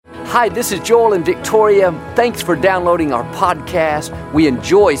Hi, this is Joel and Victoria. Thanks for downloading our podcast. We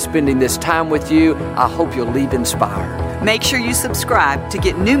enjoy spending this time with you. I hope you'll leave inspired. Make sure you subscribe to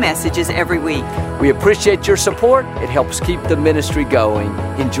get new messages every week. We appreciate your support. It helps keep the ministry going.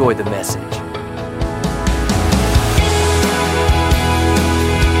 Enjoy the message.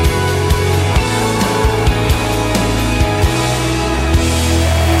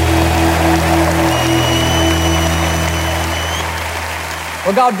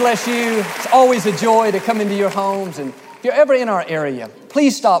 Well, God bless you. It's always a joy to come into your homes. And if you're ever in our area,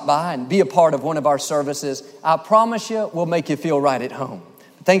 please stop by and be a part of one of our services. I promise you, we'll make you feel right at home.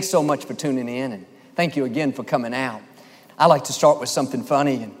 Thanks so much for tuning in, and thank you again for coming out. I like to start with something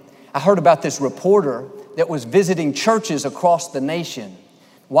funny. And I heard about this reporter that was visiting churches across the nation.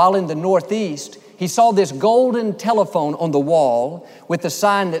 While in the Northeast, he saw this golden telephone on the wall with a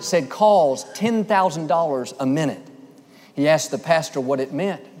sign that said calls $10,000 a minute. He asked the pastor what it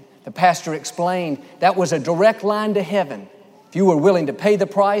meant. The pastor explained that was a direct line to heaven. If you were willing to pay the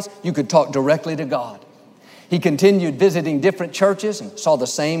price, you could talk directly to God. He continued visiting different churches and saw the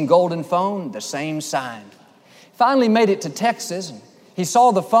same golden phone, the same sign. Finally made it to Texas. And he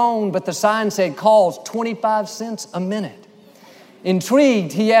saw the phone, but the sign said calls 25 cents a minute.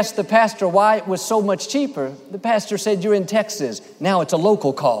 Intrigued, he asked the pastor why it was so much cheaper. The pastor said, "You're in Texas. Now it's a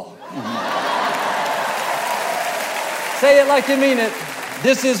local call." Say it like you mean it.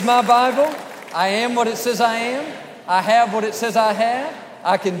 This is my Bible. I am what it says I am. I have what it says I have.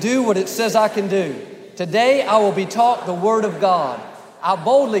 I can do what it says I can do. Today I will be taught the Word of God. I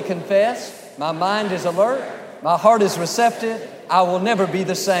boldly confess, my mind is alert, my heart is receptive. I will never be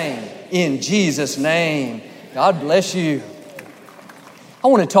the same. In Jesus' name, God bless you. I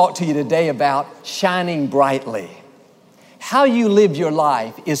want to talk to you today about shining brightly. How you live your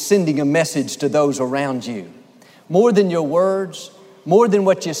life is sending a message to those around you. More than your words, more than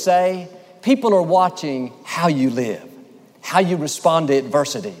what you say, people are watching how you live, how you respond to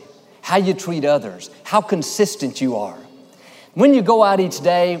adversity, how you treat others, how consistent you are. When you go out each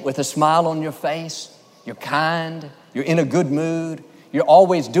day with a smile on your face, you're kind, you're in a good mood, you're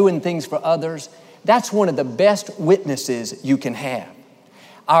always doing things for others, that's one of the best witnesses you can have.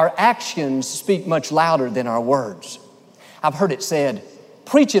 Our actions speak much louder than our words. I've heard it said,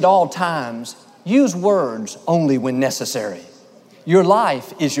 preach at all times, use words only when necessary. Your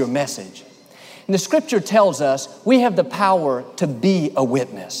life is your message. And the scripture tells us we have the power to be a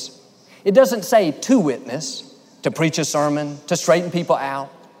witness. It doesn't say to witness, to preach a sermon, to straighten people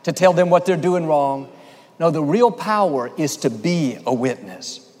out, to tell them what they're doing wrong. No, the real power is to be a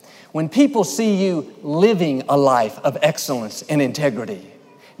witness. When people see you living a life of excellence and integrity,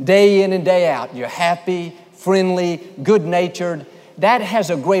 day in and day out, you're happy, friendly, good-natured, that has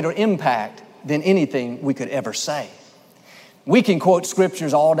a greater impact than anything we could ever say. We can quote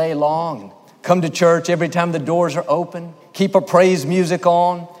scriptures all day long, and come to church every time the doors are open, keep a praise music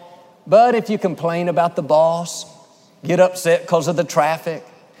on. But if you complain about the boss, get upset because of the traffic,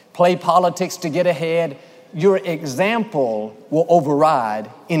 play politics to get ahead, your example will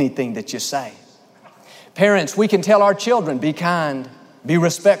override anything that you say. Parents, we can tell our children, be kind, be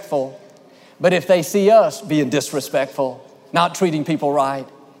respectful. But if they see us being disrespectful, not treating people right,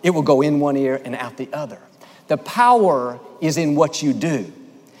 it will go in one ear and out the other. The power is in what you do.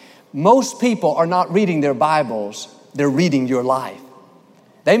 Most people are not reading their Bibles, they're reading your life.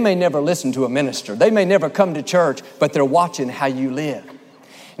 They may never listen to a minister. They may never come to church, but they're watching how you live.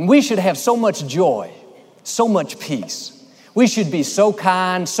 And we should have so much joy, so much peace. We should be so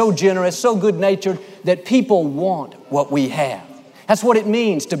kind, so generous, so good-natured that people want what we have. That's what it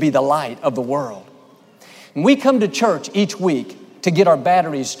means to be the light of the world. And we come to church each week to get our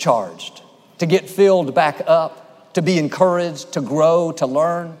batteries charged, to get filled back up, to be encouraged, to grow, to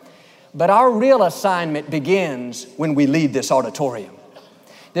learn. But our real assignment begins when we leave this auditorium.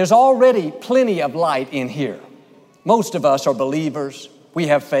 There's already plenty of light in here. Most of us are believers. We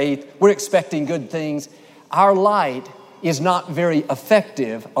have faith. We're expecting good things. Our light is not very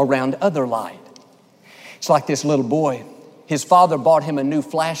effective around other light. It's like this little boy. His father bought him a new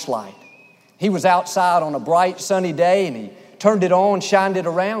flashlight. He was outside on a bright, sunny day, and he turned it on, shined it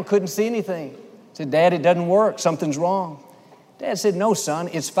around, couldn't see anything. Said, "Dad, it doesn't work. Something's wrong." Dad said, "No, son,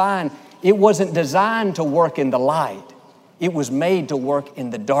 it's fine. It wasn't designed to work in the light. It was made to work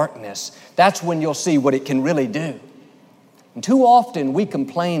in the darkness. That's when you'll see what it can really do." And too often we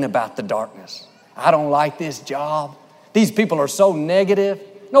complain about the darkness. I don't like this job. These people are so negative.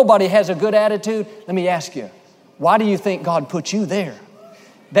 Nobody has a good attitude. Let me ask you, why do you think God put you there?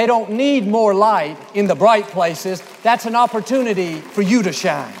 They don't need more light in the bright places. That's an opportunity for you to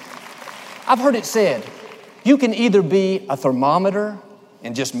shine. I've heard it said, you can either be a thermometer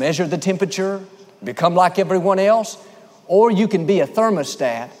and just measure the temperature, become like everyone else, or you can be a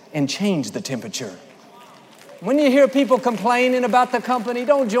thermostat and change the temperature. When you hear people complaining about the company,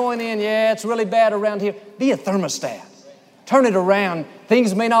 don't join in. Yeah, it's really bad around here. Be a thermostat. Turn it around.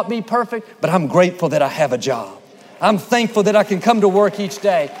 Things may not be perfect, but I'm grateful that I have a job. I'm thankful that I can come to work each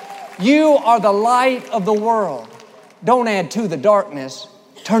day. You are the light of the world. Don't add to the darkness.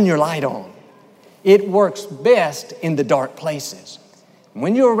 Turn your light on. It works best in the dark places.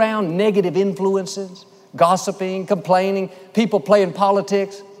 When you're around negative influences, gossiping, complaining, people playing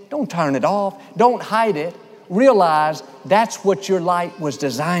politics, don't turn it off. Don't hide it. Realize that's what your light was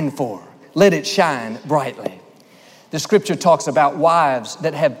designed for. Let it shine brightly. The scripture talks about wives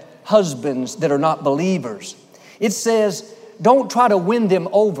that have husbands that are not believers. It says, don't try to win them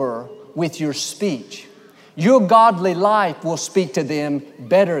over with your speech. Your godly life will speak to them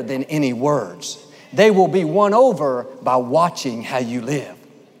better than any words. They will be won over by watching how you live.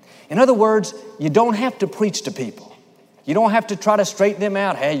 In other words, you don't have to preach to people. You don't have to try to straighten them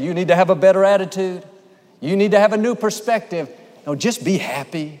out. Hey, you need to have a better attitude. You need to have a new perspective. No, just be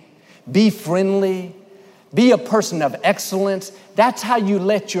happy. Be friendly. Be a person of excellence. That's how you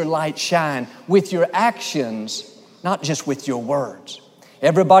let your light shine, with your actions, not just with your words.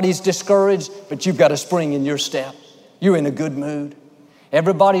 Everybody's discouraged, but you've got a spring in your step. You're in a good mood.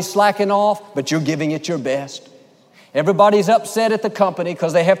 Everybody's slacking off, but you're giving it your best. Everybody's upset at the company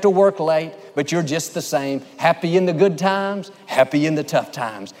because they have to work late, but you're just the same. Happy in the good times, happy in the tough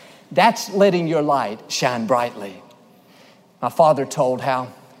times. That's letting your light shine brightly. My father told how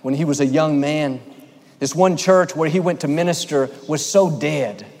when he was a young man, this one church where he went to minister was so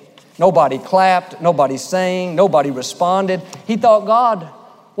dead. Nobody clapped, nobody sang, nobody responded. He thought, God,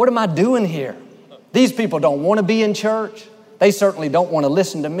 what am I doing here? These people don't want to be in church. They certainly don't want to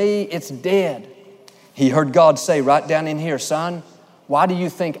listen to me. It's dead. He heard God say right down in here, son, why do you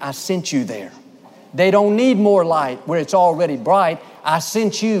think I sent you there? They don't need more light where it's already bright. I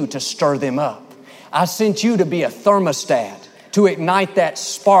sent you to stir them up. I sent you to be a thermostat, to ignite that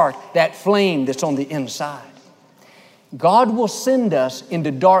spark, that flame that's on the inside. God will send us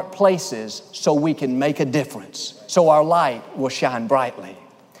into dark places so we can make a difference, so our light will shine brightly.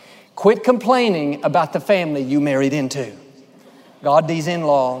 Quit complaining about the family you married into. God, these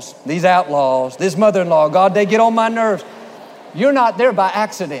in-laws, these outlaws, this mother-in-law, God, they get on my nerves. You're not there by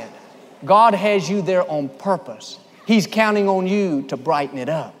accident. God has you there on purpose. He's counting on you to brighten it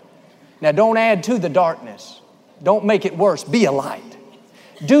up. Now, don't add to the darkness. Don't make it worse. Be a light.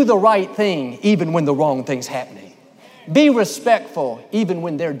 Do the right thing even when the wrong thing's happening. Be respectful even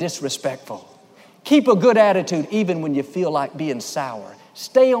when they're disrespectful. Keep a good attitude even when you feel like being sour.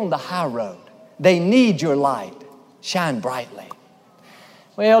 Stay on the high road. They need your light. Shine brightly.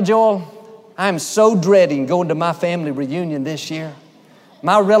 Well, Joel, I'm so dreading going to my family reunion this year.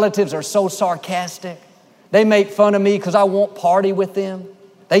 My relatives are so sarcastic. They make fun of me because I won't party with them.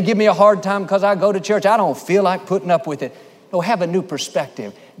 They give me a hard time because I go to church. I don't feel like putting up with it. No, have a new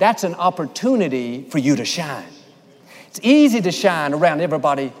perspective. That's an opportunity for you to shine. It's easy to shine around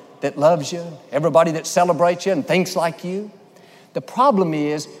everybody that loves you, everybody that celebrates you and thinks like you. The problem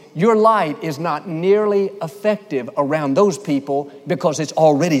is your light is not nearly effective around those people because it's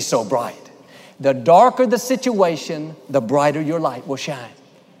already so bright. The darker the situation, the brighter your light will shine.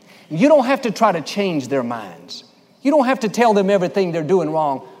 You don't have to try to change their minds. You don't have to tell them everything they're doing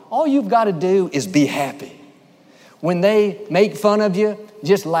wrong. All you've got to do is be happy. When they make fun of you,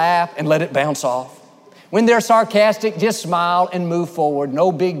 just laugh and let it bounce off. When they're sarcastic, just smile and move forward.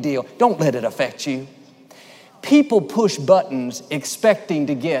 No big deal. Don't let it affect you. People push buttons expecting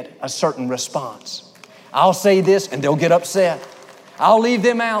to get a certain response. I'll say this and they'll get upset. I'll leave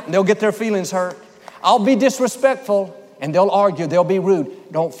them out and they'll get their feelings hurt. I'll be disrespectful and they'll argue, they'll be rude.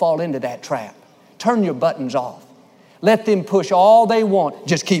 Don't fall into that trap. Turn your buttons off. Let them push all they want.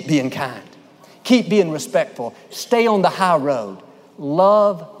 Just keep being kind. Keep being respectful. Stay on the high road.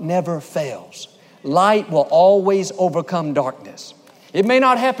 Love never fails. Light will always overcome darkness. It may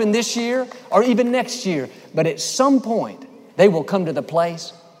not happen this year or even next year, but at some point they will come to the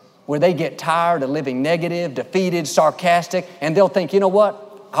place where they get tired of living negative, defeated, sarcastic, and they'll think, you know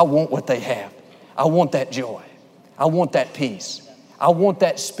what? I want what they have. I want that joy. I want that peace. I want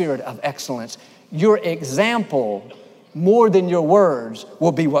that spirit of excellence. Your example, more than your words,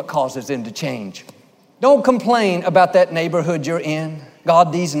 will be what causes them to change. Don't complain about that neighborhood you're in.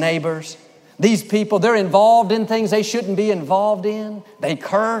 God, these neighbors, these people, they're involved in things they shouldn't be involved in. They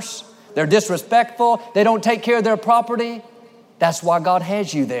curse. They're disrespectful. They don't take care of their property. That's why God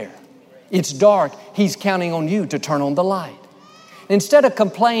has you there. It's dark. He's counting on you to turn on the light. Instead of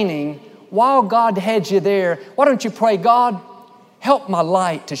complaining, while God had you there, why don't you pray, God, help my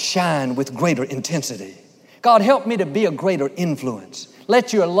light to shine with greater intensity. God, help me to be a greater influence.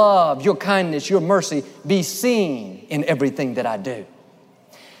 Let your love, your kindness, your mercy be seen in everything that I do.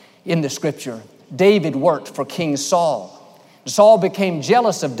 In the scripture, David worked for King Saul. Saul became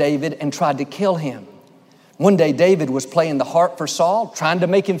jealous of David and tried to kill him. One day, David was playing the harp for Saul, trying to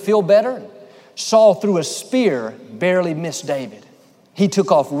make him feel better. Saul threw a spear, barely missed David. He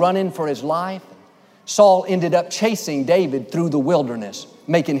took off running for his life. Saul ended up chasing David through the wilderness,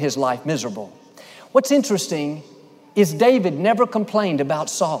 making his life miserable. What's interesting is David never complained about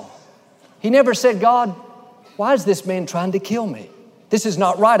Saul. He never said, God, why is this man trying to kill me? This is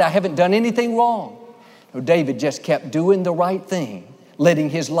not right. I haven't done anything wrong. No, David just kept doing the right thing, letting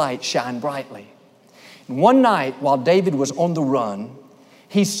his light shine brightly. And one night, while David was on the run,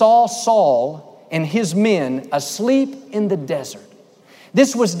 he saw Saul and his men asleep in the desert.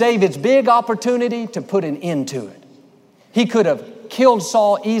 This was David's big opportunity to put an end to it. He could have killed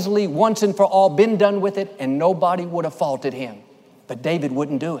Saul easily, once and for all, been done with it, and nobody would have faulted him. But David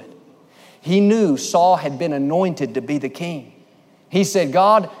wouldn't do it. He knew Saul had been anointed to be the king. He said,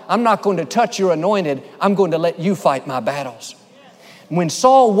 God, I'm not going to touch your anointed. I'm going to let you fight my battles. When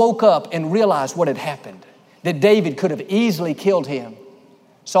Saul woke up and realized what had happened, that David could have easily killed him,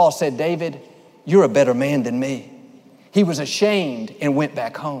 Saul said, David, you're a better man than me. He was ashamed and went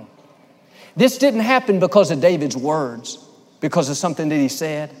back home. This didn't happen because of David's words, because of something that he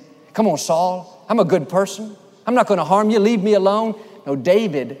said. Come on, Saul, I'm a good person. I'm not going to harm you. Leave me alone. No,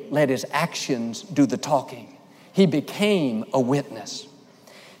 David let his actions do the talking. He became a witness.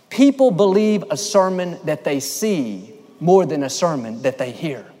 People believe a sermon that they see more than a sermon that they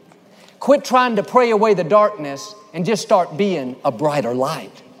hear. Quit trying to pray away the darkness and just start being a brighter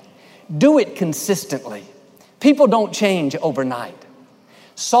light. Do it consistently. People don't change overnight.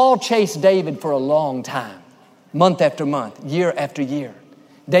 Saul chased David for a long time, month after month, year after year.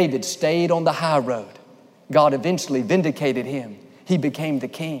 David stayed on the high road. God eventually vindicated him. He became the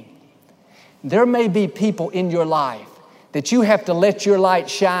king. There may be people in your life that you have to let your light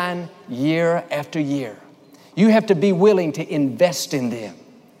shine year after year. You have to be willing to invest in them.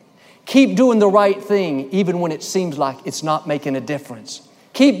 Keep doing the right thing even when it seems like it's not making a difference.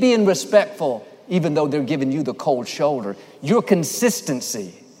 Keep being respectful even though they're giving you the cold shoulder. Your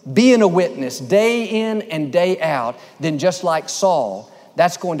consistency, being a witness day in and day out, then just like Saul,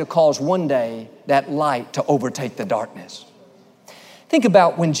 that's going to cause one day that light to overtake the darkness. Think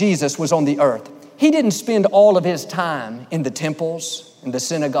about when Jesus was on the earth. He didn't spend all of his time in the temples, in the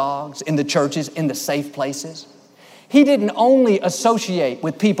synagogues, in the churches, in the safe places. He didn't only associate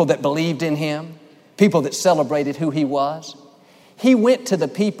with people that believed in him, people that celebrated who he was. He went to the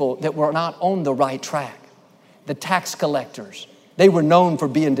people that were not on the right track, the tax collectors. They were known for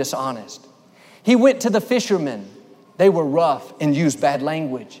being dishonest. He went to the fishermen. They were rough and used bad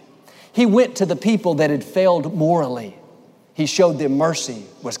language. He went to the people that had failed morally. He showed them mercy,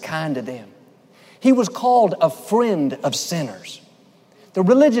 was kind to them. He was called a friend of sinners. The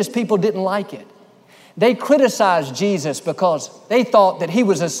religious people didn't like it. They criticized Jesus because they thought that he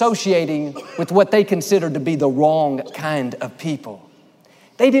was associating with what they considered to be the wrong kind of people.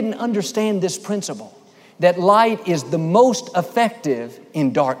 They didn't understand this principle, that light is the most effective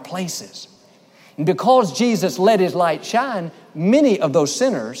in dark places. And because Jesus let his light shine, many of those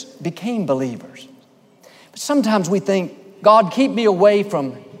sinners became believers. But sometimes we think, God, keep me away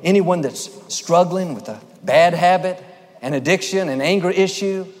from anyone that's struggling with a bad habit, an addiction, an anger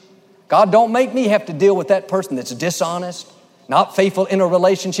issue. God, don't make me have to deal with that person that's dishonest, not faithful in a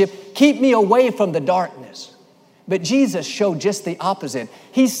relationship. Keep me away from the darkness. But Jesus showed just the opposite.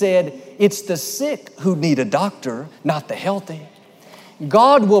 He said, it's the sick who need a doctor, not the healthy.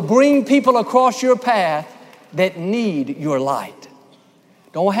 God will bring people across your path that need your light.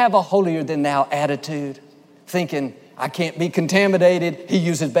 Don't have a holier than thou attitude, thinking, I can't be contaminated. He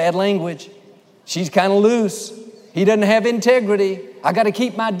uses bad language. She's kind of loose. He doesn't have integrity. I got to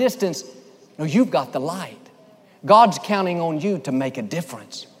keep my distance. No, you've got the light. God's counting on you to make a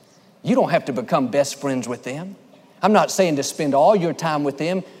difference. You don't have to become best friends with them. I'm not saying to spend all your time with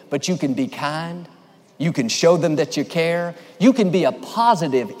them, but you can be kind. You can show them that you care. You can be a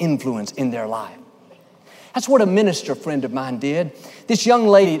positive influence in their life. That's what a minister friend of mine did. This young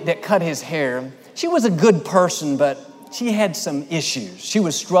lady that cut his hair, she was a good person, but she had some issues. She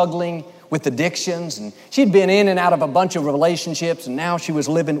was struggling with addictions, and she'd been in and out of a bunch of relationships, and now she was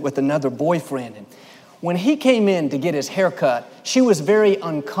living with another boyfriend. And when he came in to get his hair cut, she was very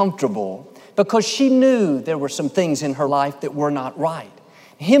uncomfortable because she knew there were some things in her life that were not right.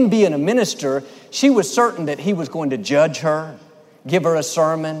 Him being a minister, she was certain that he was going to judge her, give her a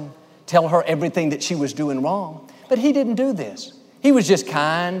sermon, tell her everything that she was doing wrong. But he didn't do this. He was just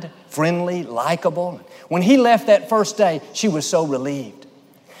kind, friendly, likable. When he left that first day, she was so relieved.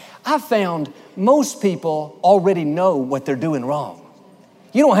 I found most people already know what they're doing wrong.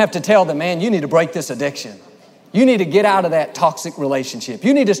 You don't have to tell them, man, you need to break this addiction. You need to get out of that toxic relationship.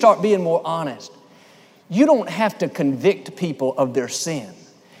 You need to start being more honest. You don't have to convict people of their sin.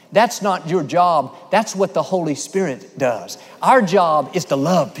 That's not your job. That's what the Holy Spirit does. Our job is to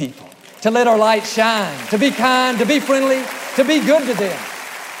love people, to let our light shine, to be kind, to be friendly, to be good to them.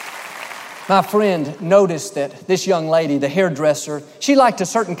 My friend noticed that this young lady, the hairdresser, she liked a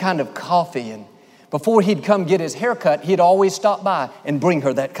certain kind of coffee, and before he'd come get his haircut, he'd always stop by and bring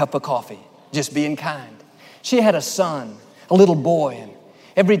her that cup of coffee, just being kind. She had a son, a little boy, and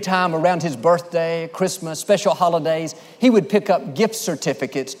every time around his birthday, Christmas, special holidays, he would pick up gift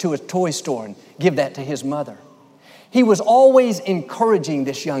certificates to a toy store and give that to his mother. He was always encouraging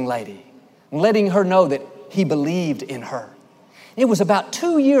this young lady, letting her know that he believed in her. It was about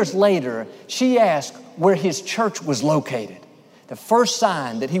 2 years later, she asked where his church was located, the first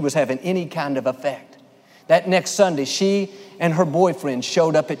sign that he was having any kind of effect. That next Sunday, she and her boyfriend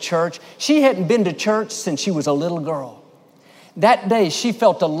showed up at church. She hadn't been to church since she was a little girl. That day, she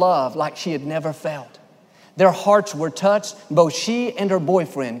felt a love like she had never felt. Their hearts were touched. Both she and her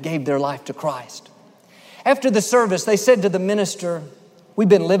boyfriend gave their life to Christ. After the service, they said to the minister, "We've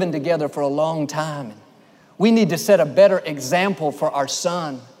been living together for a long time. We need to set a better example for our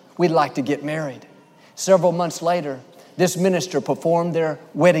son. We'd like to get married." Several months later, this minister performed their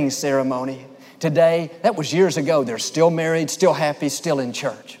wedding ceremony. Today, that was years ago, they're still married, still happy, still in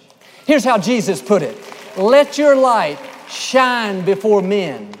church. Here's how Jesus put it: "Let your light shine before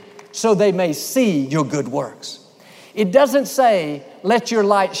men so they may see your good works." It doesn't say, let your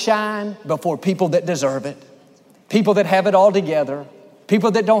light shine before people that deserve it, people that have it all together,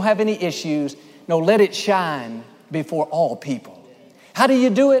 people that don't have any issues. No, let it shine before all people. How do you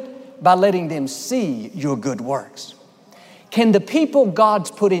do it? By letting them see your good works. Can the people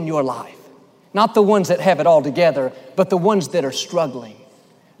God's put in your life, not the ones that have it all together, but the ones that are struggling,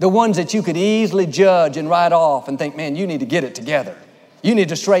 the ones that you could easily judge and write off and think, man, you need to get it together. You need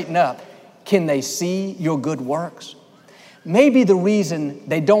to straighten up. Can they see your good works? Maybe the reason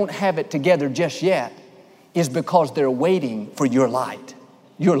they don't have it together just yet is because they're waiting for your light,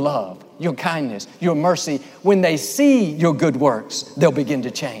 your love, your kindness, your mercy. When they see your good works, they'll begin to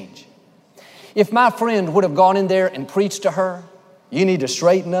change. If my friend would have gone in there and preached to her, you need to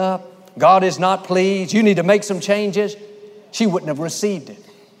straighten up, God is not pleased, you need to make some changes, she wouldn't have received it.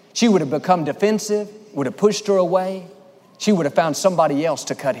 She would have become defensive, would have pushed her away. She would have found somebody else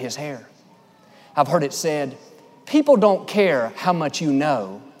to cut his hair. I've heard it said, people don't care how much you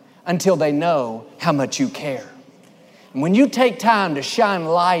know until they know how much you care. And when you take time to shine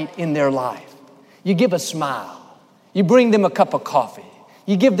light in their life, you give a smile, you bring them a cup of coffee,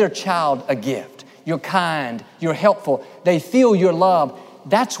 you give their child a gift, you're kind, you're helpful, they feel your love.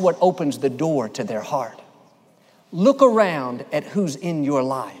 That's what opens the door to their heart. Look around at who's in your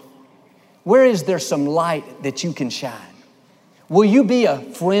life. Where is there some light that you can shine? Will you be a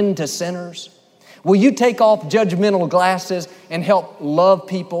friend to sinners? Will you take off judgmental glasses and help love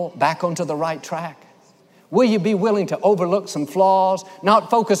people back onto the right track? Will you be willing to overlook some flaws,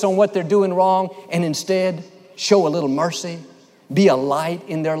 not focus on what they're doing wrong, and instead show a little mercy? Be a light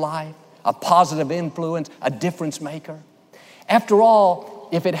in their life, a positive influence, a difference maker. After all,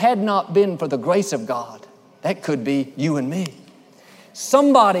 if it had not been for the grace of God, that could be you and me.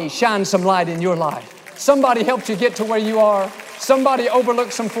 Somebody shined some light in your life. Somebody helped you get to where you are. Somebody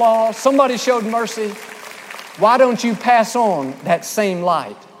overlooked some flaws. Somebody showed mercy. Why don't you pass on that same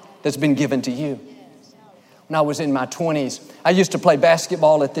light that's been given to you? When I was in my 20s, I used to play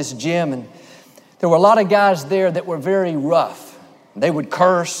basketball at this gym, and there were a lot of guys there that were very rough. They would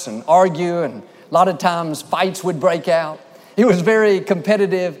curse and argue, and a lot of times fights would break out. It was very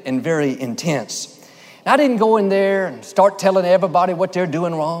competitive and very intense. And I didn't go in there and start telling everybody what they're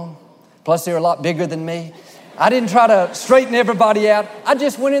doing wrong. Plus, they're a lot bigger than me. I didn't try to straighten everybody out. I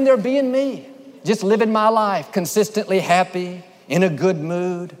just went in there being me, just living my life, consistently happy, in a good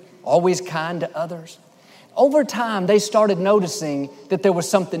mood, always kind to others. Over time, they started noticing that there was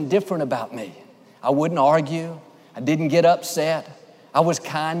something different about me. I wouldn't argue. I didn't get upset. I was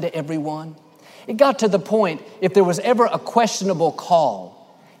kind to everyone. It got to the point, if there was ever a questionable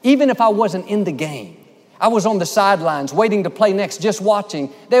call, even if I wasn't in the game, I was on the sidelines waiting to play next, just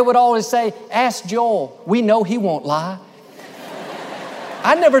watching, they would always say, ask Joel, we know he won't lie.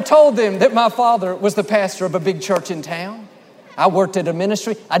 I never told them that my father was the pastor of a big church in town. I worked at a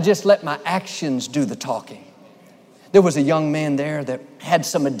ministry. I just let my actions do the talking. There was a young man there that had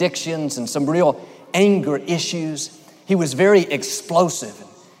some addictions and some real anger issues. he was very explosive.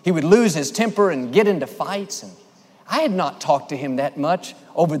 He would lose his temper and get into fights. And I had not talked to him that much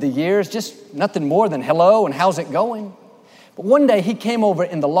over the years, just nothing more than hello and how's it going. But one day he came over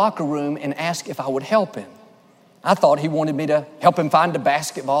in the locker room and asked if I would help him. I thought he wanted me to help him find a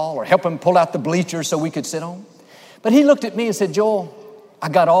basketball or help him pull out the bleachers so we could sit on. But he looked at me and said, Joel, I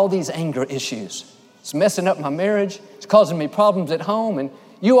got all these anger issues. It's messing up my marriage. It's causing me problems at home. And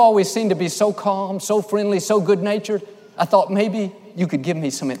you always seem to be so calm, so friendly, so good-natured. I thought maybe you could give me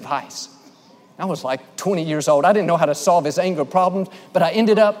some advice. I was like 20 years old. I didn't know how to solve his anger problems, but I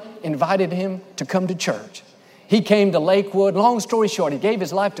ended up inviting him to come to church. He came to Lakewood. Long story short, he gave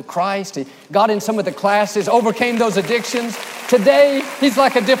his life to Christ. He got in some of the classes, overcame those addictions. Today, he's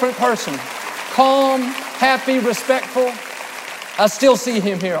like a different person. Calm, happy, respectful. I still see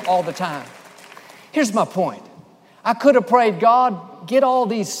him here all the time. Here's my point. I could have prayed, God, get all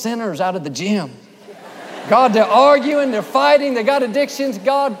these sinners out of the gym. God, they're arguing, they're fighting, they got addictions.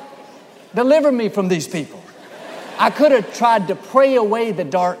 God, deliver me from these people. I could have tried to pray away the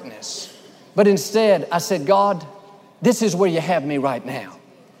darkness, but instead I said, God, this is where you have me right now.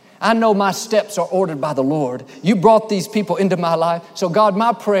 I know my steps are ordered by the Lord. You brought these people into my life. So God,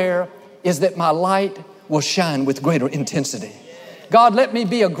 my prayer is that my light will shine with greater intensity. God, let me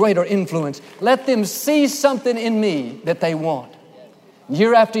be a greater influence. Let them see something in me that they want.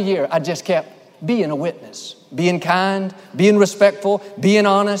 Year after year, I just kept being a witness, being kind, being respectful, being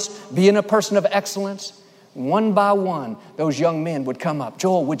honest, being a person of excellence. One by one, those young men would come up.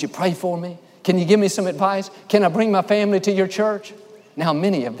 Joel, would you pray for me? Can you give me some advice? Can I bring my family to your church? Now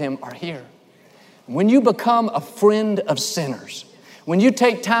many of them are here. When you become a friend of sinners, when you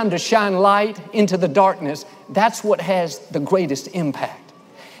take time to shine light into the darkness, that's what has the greatest impact.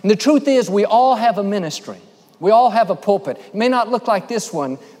 And the truth is, we all have a ministry. We all have a pulpit. It may not look like this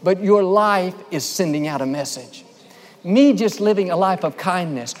one, but your life is sending out a message. Me just living a life of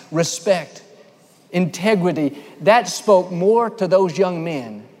kindness, respect, integrity, that spoke more to those young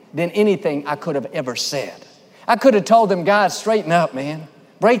men than anything I could have ever said. I could have told them, guys, straighten up, man.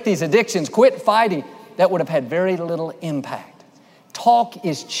 Break these addictions, quit fighting. That would have had very little impact. Talk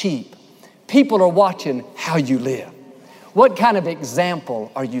is cheap. People are watching how you live. What kind of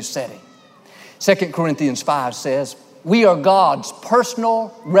example are you setting? 2 Corinthians 5 says, we are God's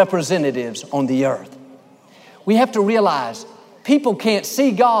personal representatives on the earth. We have to realize people can't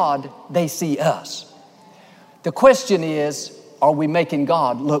see God, they see us. The question is, are we making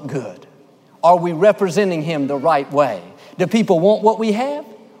God look good? Are we representing Him the right way? Do people want what we have,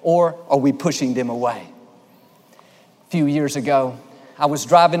 or are we pushing them away? A few years ago, I was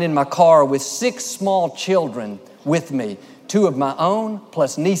driving in my car with 6 small children with me, 2 of my own,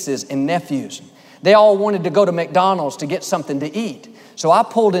 plus nieces and nephews. They all wanted to go to McDonald's to get something to eat. So I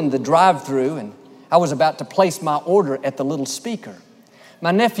pulled in the drive-thru and I was about to place my order at the little speaker.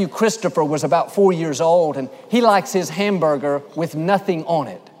 My nephew Christopher was about 4 years old and he likes his hamburger with nothing on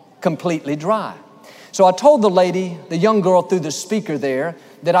it, completely dry. So I told the lady, the young girl through the speaker there,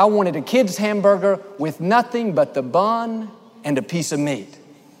 that I wanted a kid's hamburger with nothing but the bun and a piece of meat.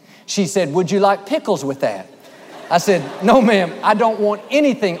 She said, would you like pickles with that? I said, no, ma'am, I don't want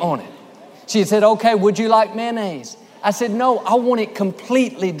anything on it. She said, okay, would you like mayonnaise? I said, no, I want it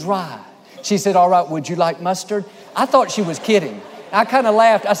completely dry. She said, all right, would you like mustard? I thought she was kidding. I kind of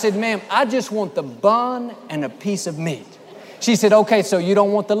laughed. I said, ma'am, I just want the bun and a piece of meat. She said, okay, so you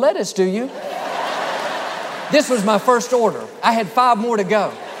don't want the lettuce, do you? This was my first order. I had 5 more to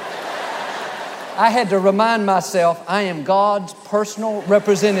go. I had to remind myself I am God's personal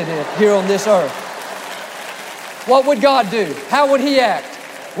representative here on this earth. What would God do? How would He act?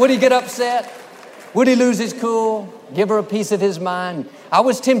 Would He get upset? Would He lose His cool? Give her a piece of His mind? I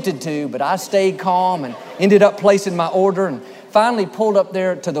was tempted to, but I stayed calm and ended up placing my order and finally pulled up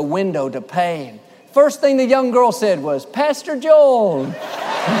there to the window to pay. And first thing the young girl said was, Pastor Joel.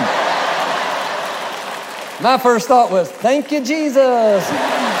 My first thought was, thank you, Jesus.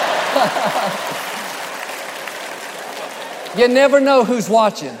 You never know who's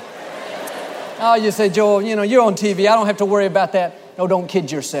watching. Oh, you say, Joel, you're on TV. I don't have to worry about that. No, don't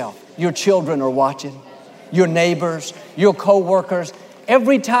kid yourself. Your children are watching. Your neighbors, your co-workers.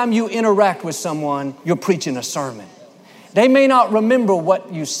 Every time you interact with someone, you're preaching a sermon. They may not remember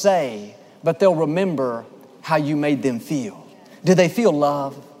what you say, but they'll remember how you made them feel. Do they feel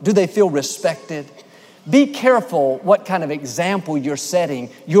loved? Do they feel respected? Be careful what kind of example you're setting.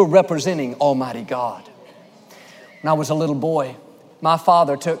 You're representing Almighty God. When I was a little boy, my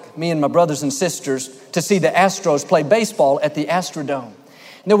father took me and my brothers and sisters to see the Astros play baseball at the Astrodome.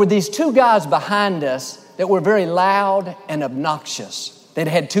 And there were these 2 guys behind us that were very loud and obnoxious. They'd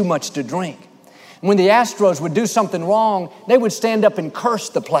had too much to drink. When the Astros would do something wrong, they would stand up and curse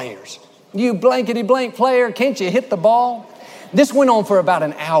the players. You blankety blank player, can't you hit the ball? This went on for about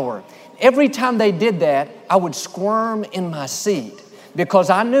an hour. Every time they did that, I would squirm in my seat because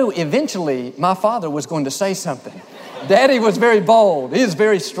I knew eventually my father was going to say something. Daddy was very bold. He was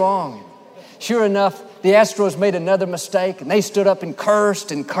very strong. Sure enough, the Astros made another mistake and they stood up and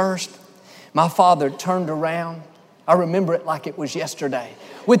cursed and cursed. My father turned around. I remember it like it was yesterday.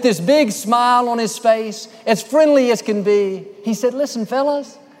 With this big smile on his face, as friendly as can be, he said, "Listen,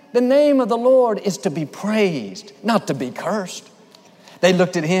 fellas, the name of the Lord is to be praised, not to be cursed." They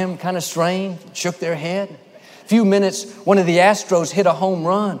looked at him kind of strange, shook their head. A few minutes, one of the Astros hit a home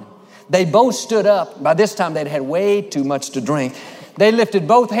run. They both stood up. By this time, they'd had way too much to drink. They lifted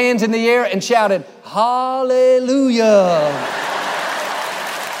both hands in the air and shouted, "Hallelujah."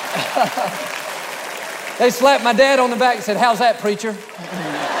 They slapped my dad on the back and said, "How's that, preacher?"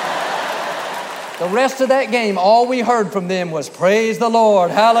 The rest of that game, all we heard from them was, "Praise the Lord,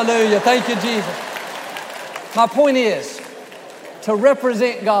 hallelujah, thank you, Jesus." My point is, to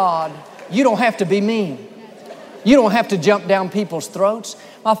represent God, you don't have to be mean. You don't have to jump down people's throats.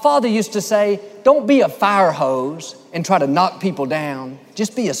 My father used to say, don't be a fire hose and try to knock people down.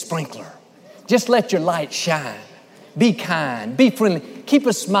 Just be a sprinkler. Just let your light shine. Be kind, be friendly. Keep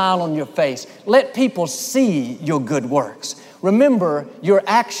a smile on your face. Let people see your good works. Remember, your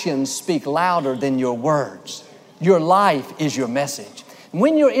actions speak louder than your words. Your life is your message.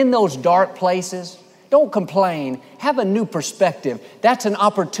 When you're in those dark places, don't complain. Have a new perspective. That's an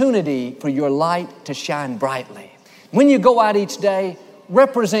opportunity for your light to shine brightly. When you go out each day,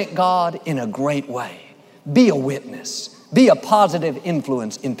 represent God in a great way. Be a witness. Be a positive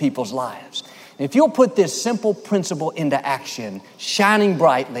influence in people's lives. If you'll put this simple principle into action, shining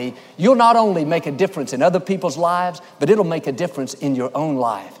brightly, you'll not only make a difference in other people's lives, but it'll make a difference in your own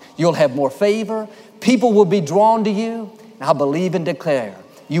life. You'll have more favor. People will be drawn to you. And I believe and declare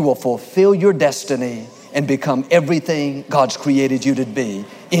you will fulfill your destiny and become everything God's created you to be.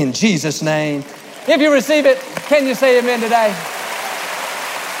 In Jesus' name. If you receive it, can you say amen today?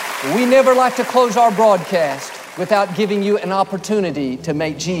 We never like to close our broadcast without giving you an opportunity to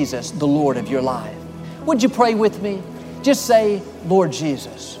make Jesus the Lord of your life. Would you pray with me? Just say, Lord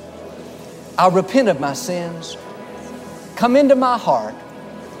Jesus, I repent of my sins. Come into my heart.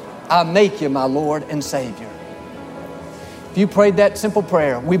 I make you my Lord and Savior. If you prayed that simple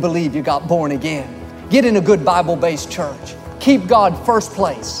prayer, we believe you got born again. Get in a good Bible-based church. Keep God first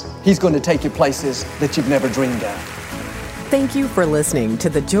place. He's going to take you places that you've never dreamed of. Thank you for listening to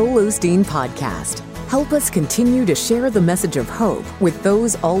the Joel Osteen Podcast. Help us continue to share the message of hope with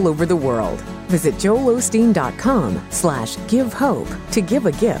those all over the world. Visit joelosteen.com/give hope to give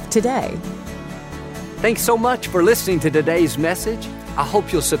a gift today. Thanks so much for listening to today's message. I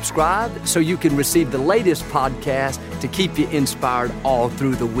hope you'll subscribe so you can receive the latest podcast to keep you inspired all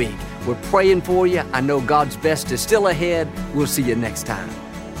through the week. We're praying for you. I know God's best is still ahead. We'll see you next time.